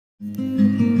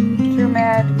Too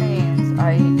mad means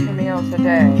I eat 2 meals a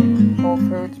day, whole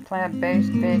foods,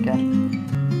 plant-based, vegan.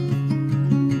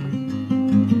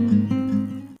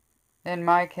 In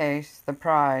my case, the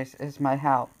prize is my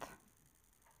health.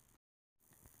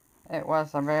 It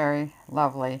was a very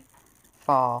lovely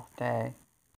fall day.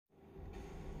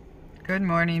 Good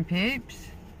morning, peeps.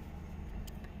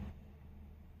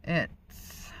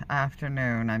 It's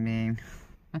afternoon, I mean.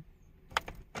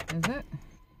 Is it?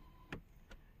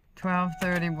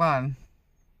 12:31.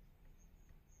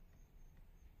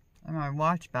 And my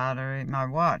watch battery, my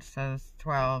watch says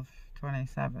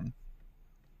 12:27.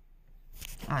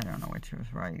 I don't know which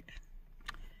was right.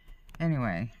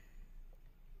 Anyway.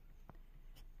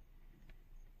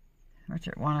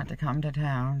 Richard wanted to come to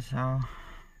town, so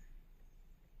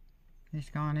he's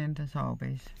gone into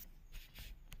Sobeys.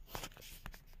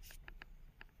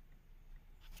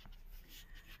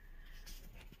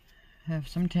 Have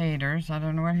some taters. I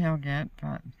don't know what he'll get,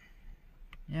 but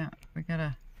yeah, we got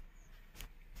a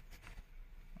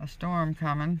storm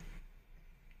coming.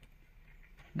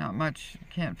 Not much,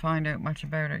 can't find out much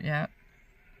about it yet,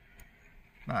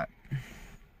 but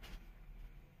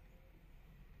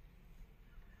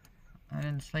I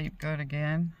didn't sleep good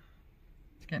again.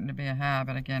 It's getting to be a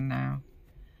habit again now.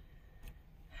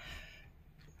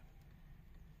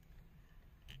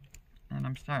 And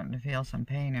I'm starting to feel some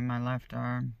pain in my left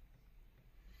arm.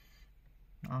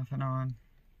 Off and on.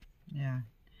 Yeah.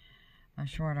 I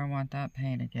sure don't want that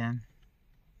pain again.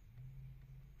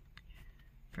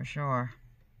 For sure.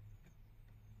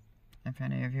 If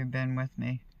any of you have been with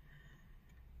me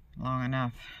long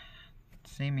enough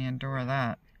to see me endure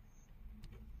that.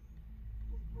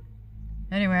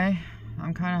 Anyway,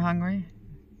 I'm kind of hungry.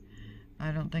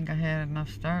 I don't think I had enough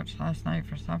starch last night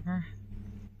for supper.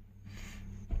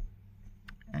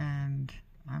 And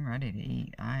I'm ready to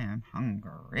eat. I am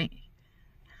hungry.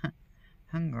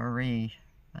 Hungary.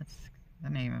 That's the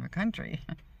name of a country.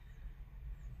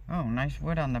 Oh, nice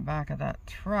wood on the back of that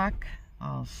truck.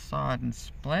 All sawed and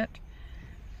split.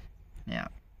 Yeah.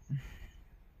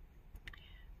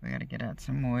 We gotta get out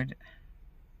some wood.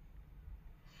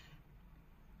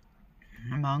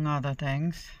 Among other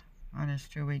things, on his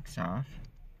 2 weeks off.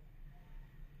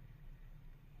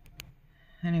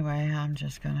 Anyway, I'm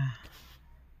just gonna...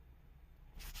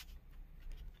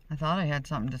 I thought I had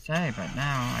something to say, but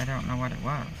now I don't know what it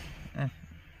was.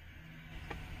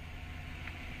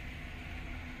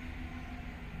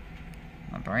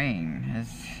 My brain is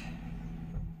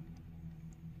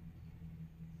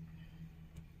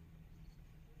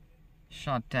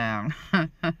shut down. I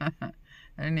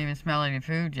didn't even smell any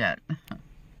food yet.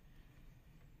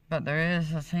 But there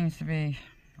seems to be,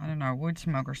 I don't know, wood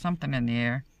smoke or something in the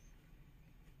air.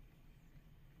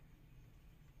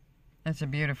 It's a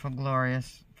beautiful,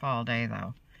 glorious fall day,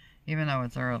 though. Even though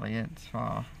it's early, it's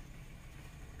fall.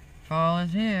 Fall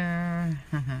is here.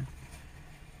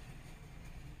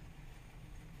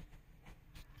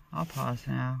 I'll pause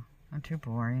now. I'm too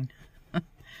boring.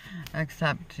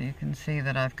 Except you can see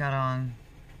that I've got on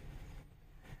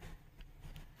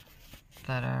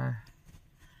that are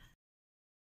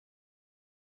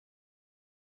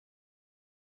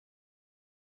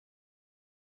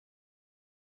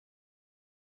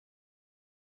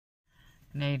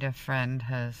native friend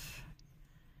has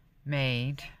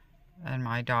made and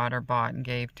my daughter bought and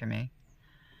gave to me.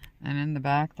 And in the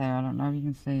back there, I don't know if you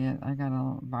can see it, I got a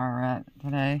little barrette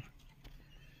today.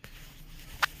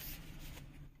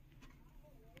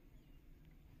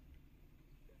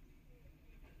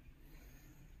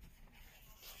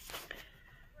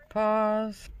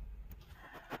 Pause.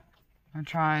 I'm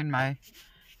trying my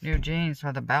new jeans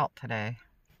with a belt today.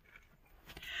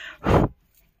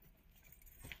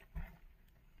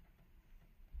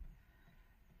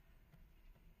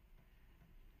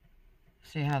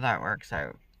 See how that works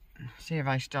out. See if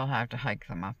I still have to hike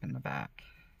them up in the back.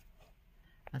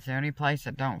 That's the only place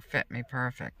that don't fit me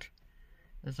perfect.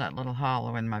 Is that little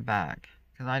hollow in my back.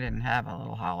 Because I didn't have a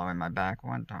little hollow in my back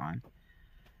one time.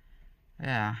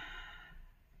 Yeah.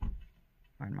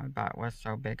 When my butt was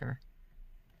so bigger.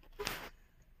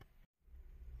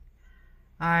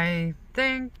 I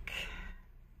think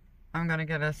I'm going to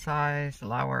get a size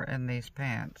lower in these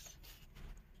pants.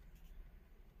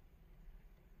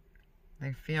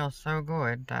 They feel so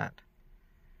good that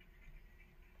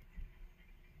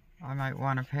I might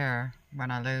want a pair when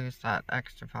I lose that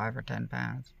extra 5 or 10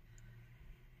 pounds.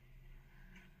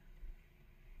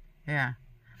 Yeah.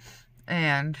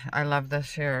 And I love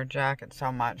this here jacket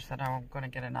so much that I'm going to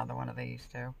get another one of these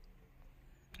too.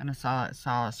 And I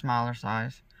saw a smaller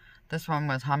size. This one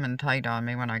was humming tight on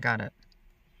me when I got it.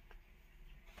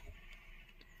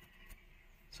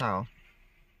 So,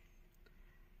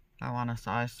 I want a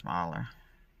size smaller.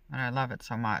 And I love it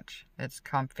so much. It's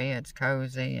comfy, it's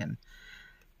cozy, and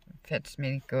it fits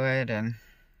me good, and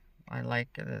I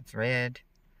like it. It's red.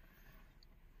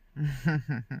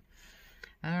 I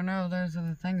don't know if those are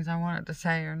the things I wanted to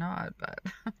say or not, but...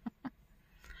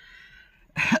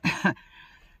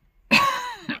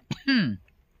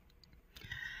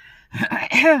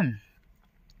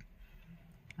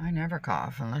 I never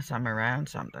cough unless I'm around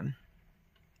something.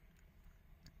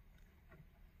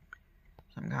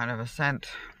 Some kind of a scent.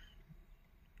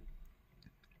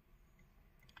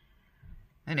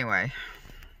 Anyway,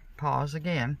 pause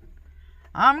again.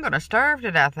 I'm gonna starve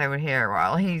to death out here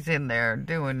while he's in there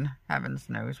doing heavens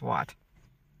knows what.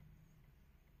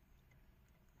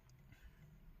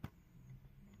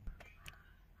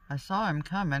 I saw him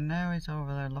coming. Now he's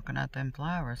over there looking at them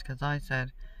flowers because I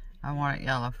said I wanted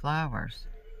yellow flowers.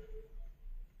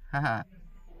 Haha.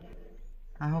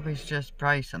 I hope he's just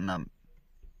pricing them.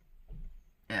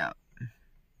 Yeah.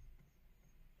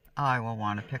 I will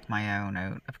want to pick my own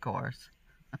out, of course.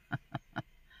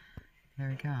 Here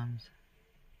he comes.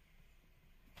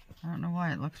 I don't know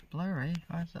why it looks blurry.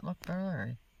 Why does it look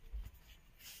blurry?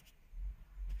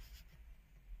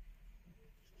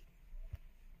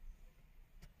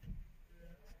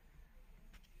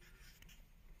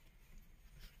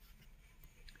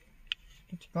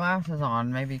 Get your glasses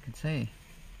on, maybe you can see.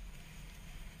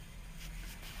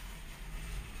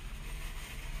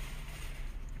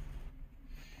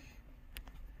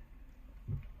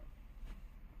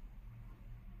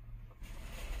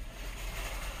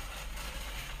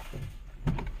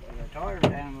 Tired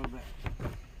down a little bit.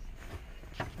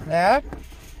 Yeah?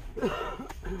 You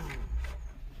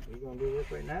gonna do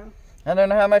this right now? I don't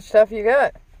know how much stuff you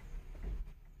got.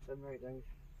 7 or 8 things.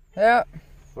 Yeah.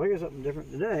 Well, I got something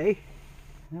different today.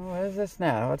 What is this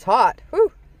now? It's hot. Whew.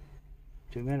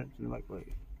 2 minutes in the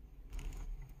microwave.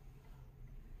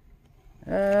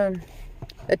 A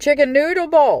chicken noodle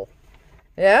bowl.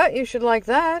 Yeah, you should like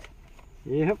that.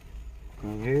 Yep.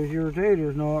 And here's your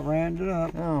potatoes. No, it ran it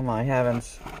up. Oh my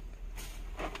heavens.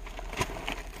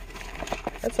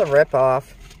 That's a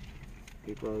rip-off.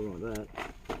 You probably want that.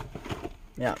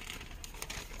 Yeah.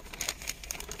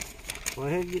 Well, I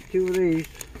had to get 2 of these.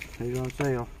 These on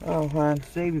sale. Oh, hon.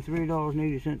 Saving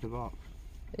 $3.80 a box.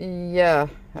 Yeah.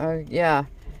 Yeah.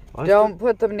 Don't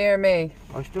put them near me.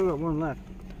 I still got one left.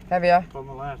 Have ya? From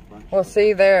the last bunch. Well,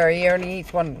 see there. He only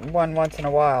eats one once in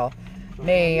a while.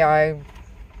 Me, I... Well,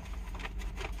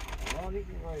 I'm eating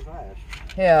it very fast.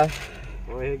 Yeah.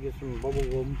 Go ahead and get some bubble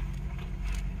gum.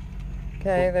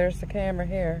 Okay, there's the camera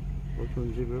here. Which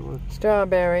one's it with?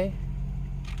 Strawberry.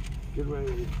 Get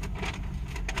ready.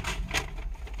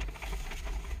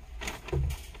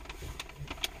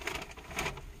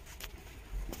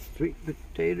 Sweet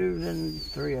potatoes and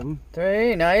 3 of them.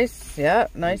 3, nice. Yeah,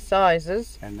 nice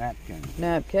sizes. And napkins.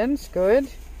 Napkins, good.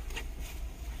 Let's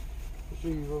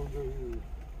see what we'll do.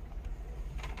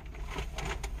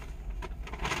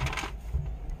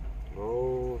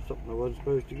 Oh, something I wasn't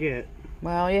supposed to get.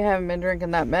 Well, you haven't been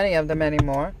drinking that many of them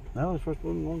anymore. No, it's first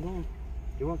one gone. Do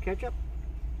you want ketchup?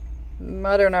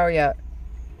 I don't know yet.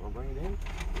 I'll bring it in.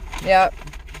 Yeah.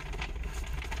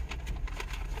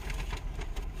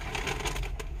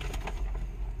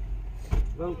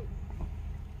 Well,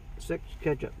 6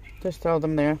 ketchup. Just throw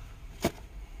them there.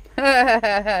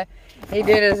 He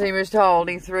did as he was told.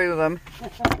 He threw them.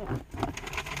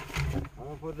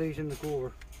 I'll put these in the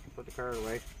cooler. Put the card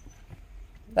away.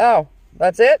 Oh,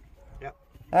 that's it? Yep.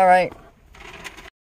 All right.